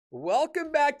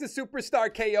Welcome back to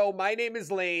Superstar KO. My name is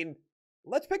Lane.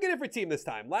 Let's pick a different team this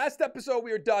time. Last episode,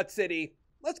 we were Dot City.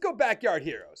 Let's go Backyard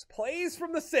Heroes. Plays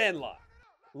from the Sandlot.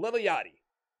 Little Yachty.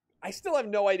 I still have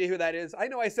no idea who that is. I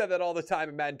know I said that all the time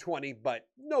in Madden 20, but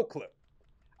no clue.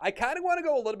 I kind of want to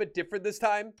go a little bit different this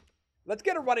time. Let's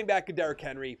get a running back in Derrick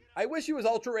Henry. I wish he was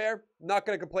ultra rare. Not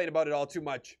going to complain about it all too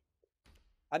much.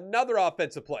 Another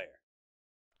offensive player.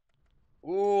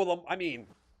 Ooh,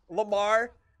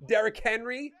 Lamar, Derrick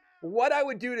Henry. What I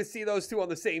would do to see those two on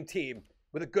the same team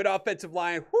with a good offensive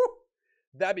line, whew,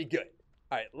 that'd be good.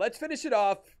 All right, let's finish it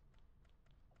off.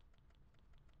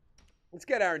 Let's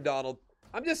get Aaron Donald.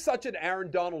 I'm just such an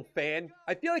Aaron Donald fan.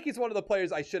 I feel like he's one of the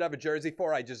players I should have a jersey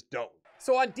for. I just don't.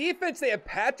 So on defense, they have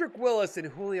Patrick Willis and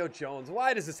Julio Jones.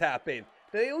 Why does this happen?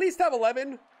 Do they at least have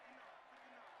 11?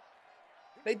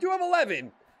 They do have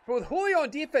 11. But with Julio on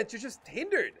defense, you're just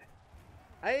hindered.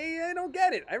 I don't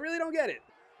get it. I really don't get it.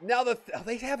 Now,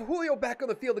 they have Julio back on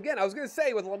the field again. I was going to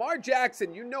say, with Lamar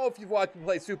Jackson, you know if you've watched me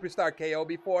play Superstar KO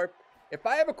before, if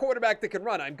I have a quarterback that can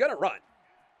run, I'm going to run.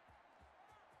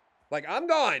 Like, I'm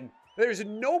gone. There's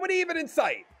nobody even in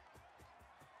sight.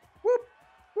 Whoop,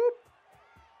 whoop.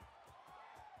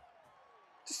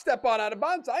 Just step on out of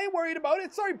bounds. I ain't worried about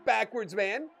it. Sorry, backwards,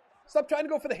 man. Stop trying to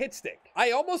go for the hit stick.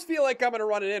 I almost feel like I'm going to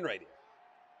run it in right here.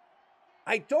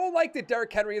 I don't like that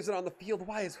Derrick Henry isn't on the field.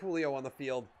 Why is Julio on the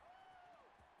field?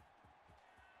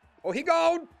 Oh, he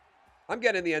gone. I'm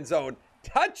getting in the end zone.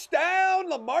 Touchdown,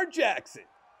 Lamar Jackson.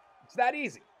 It's that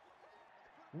easy.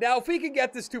 Now, if we can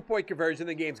get this 2-point conversion,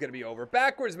 the game's going to be over.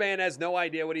 Backwards man has no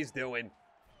idea what he's doing.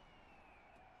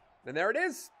 And there it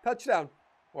is. Touchdown.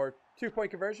 Or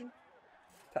 2-point conversion.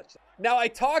 Touchdown. Now, I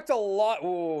talked a lot.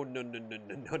 Oh, no.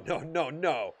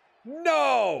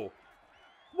 No.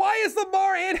 Why is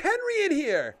Lamar and Henry in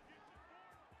here?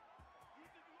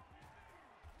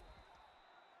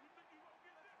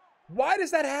 Why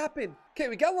does that happen? Okay,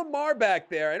 we got Lamar back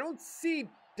there. I don't see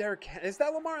Derrick. Is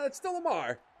that Lamar? That's still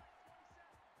Lamar.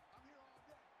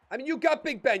 I mean, you got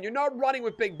Big Ben. You're not running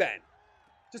with Big Ben.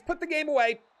 Just put the game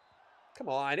away. Come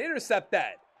on, intercept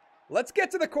that. Let's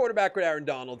get to the quarterback with Aaron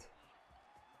Donald.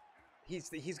 He's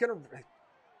going to...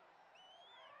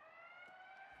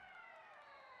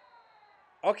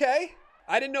 Okay.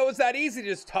 I didn't know it was that easy to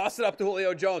just toss it up to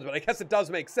Julio Jones, but I guess it does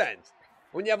make sense.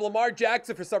 When you have Lamar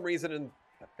Jackson for some reason in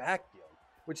the backfield,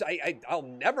 which I'll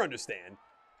never understand.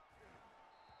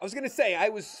 I was going to say, I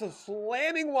was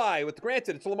slamming Y with,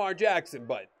 granted, it's Lamar Jackson,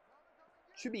 but it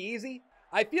should be easy.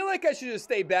 I feel like I should just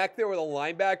stay back there with a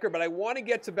linebacker, but I want to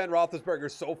get to Ben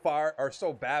Roethlisberger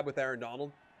so bad with Aaron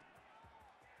Donald.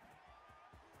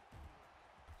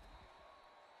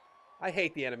 I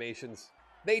hate the animations.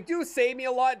 They do save me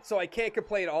a lot, so I can't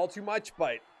complain all too much,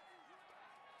 but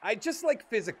I just like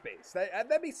physics-based.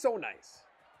 That'd be so nice.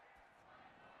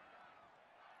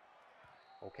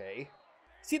 Okay.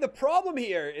 See, the problem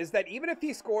here is that even if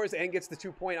he scores and gets the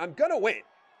 2-point, I'm going to win.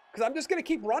 Because I'm just going to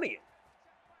keep running it.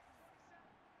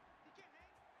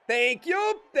 Thank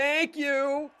you. Thank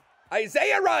you.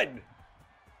 Isaiah, run.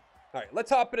 All right,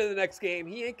 let's hop into the next game.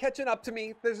 He ain't catching up to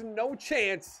me. There's no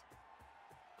chance.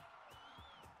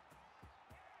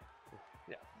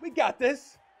 Yeah, we got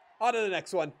this. On to the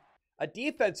next one. A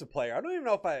defensive player. I don't even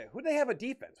know who do they have a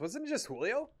defense? Wasn't it just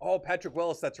Julio? Oh, Patrick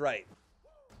Willis, that's right.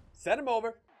 Send him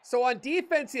over. So on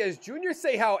defense, he has Junior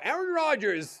Seau, Aaron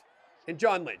Rodgers, and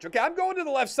John Lynch. Okay, I'm going to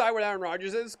the left side where Aaron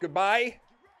Rodgers is. Goodbye.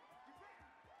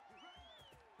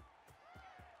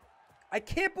 I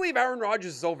can't believe Aaron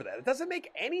Rodgers is over that. It doesn't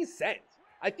make any sense.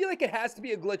 I feel like it has to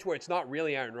be a glitch where it's not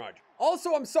really Aaron Rodgers.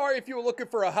 Also, I'm sorry if you were looking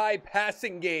for a high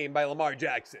passing game by Lamar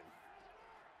Jackson.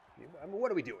 I mean, what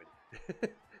are we doing?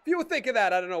 If you were thinking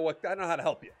that, I don't know how to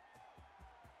help you.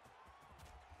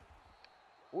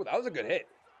 Ooh, that was a good hit.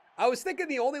 I was thinking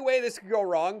the only way this could go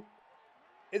wrong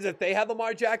is if they had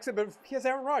Lamar Jackson, but he has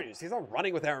Aaron Rodgers. He's not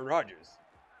running with Aaron Rodgers.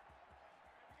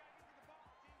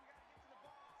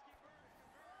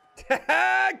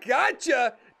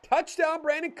 Gotcha! Touchdown,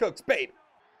 Brandon Cooks, baby.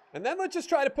 And then let's just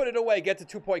try to put it away, get to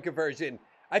 2-point conversion.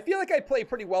 I feel like I play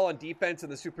pretty well on defense in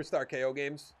the Superstar KO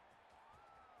games.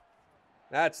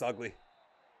 That's ugly.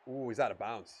 Ooh, he's out of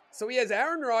bounds. So he has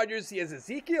Aaron Rodgers. He has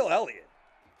Ezekiel Elliott.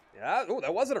 Yeah, ooh,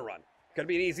 that wasn't a run. Gonna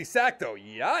be an easy sack, though.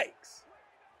 Yikes.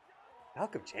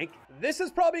 Malcolm Jenkins. This is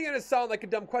probably gonna sound like a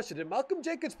dumb question. Did Malcolm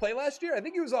Jenkins play last year? I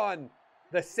think he was on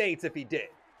the Saints if he did.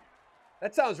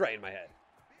 That sounds right in my head.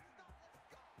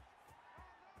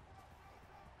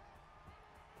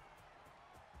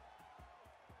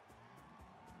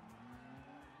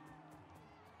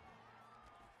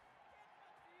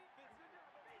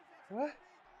 What?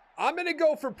 I'm going to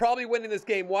go for probably winning this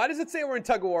game. Why does it say we're in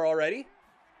tug of war already?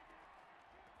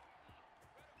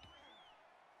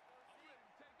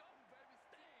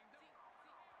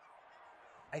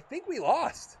 I think we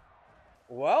lost.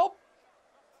 Well,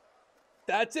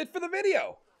 that's it for the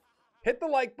video. Hit the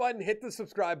like button, hit the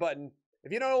subscribe button.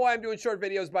 If you don't know why I'm doing short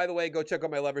videos, by the way, go check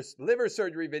out my liver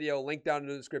surgery video, link down in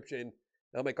the description.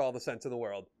 It'll make all the sense in the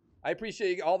world. I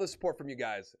appreciate all the support from you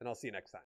guys, and I'll see you next time.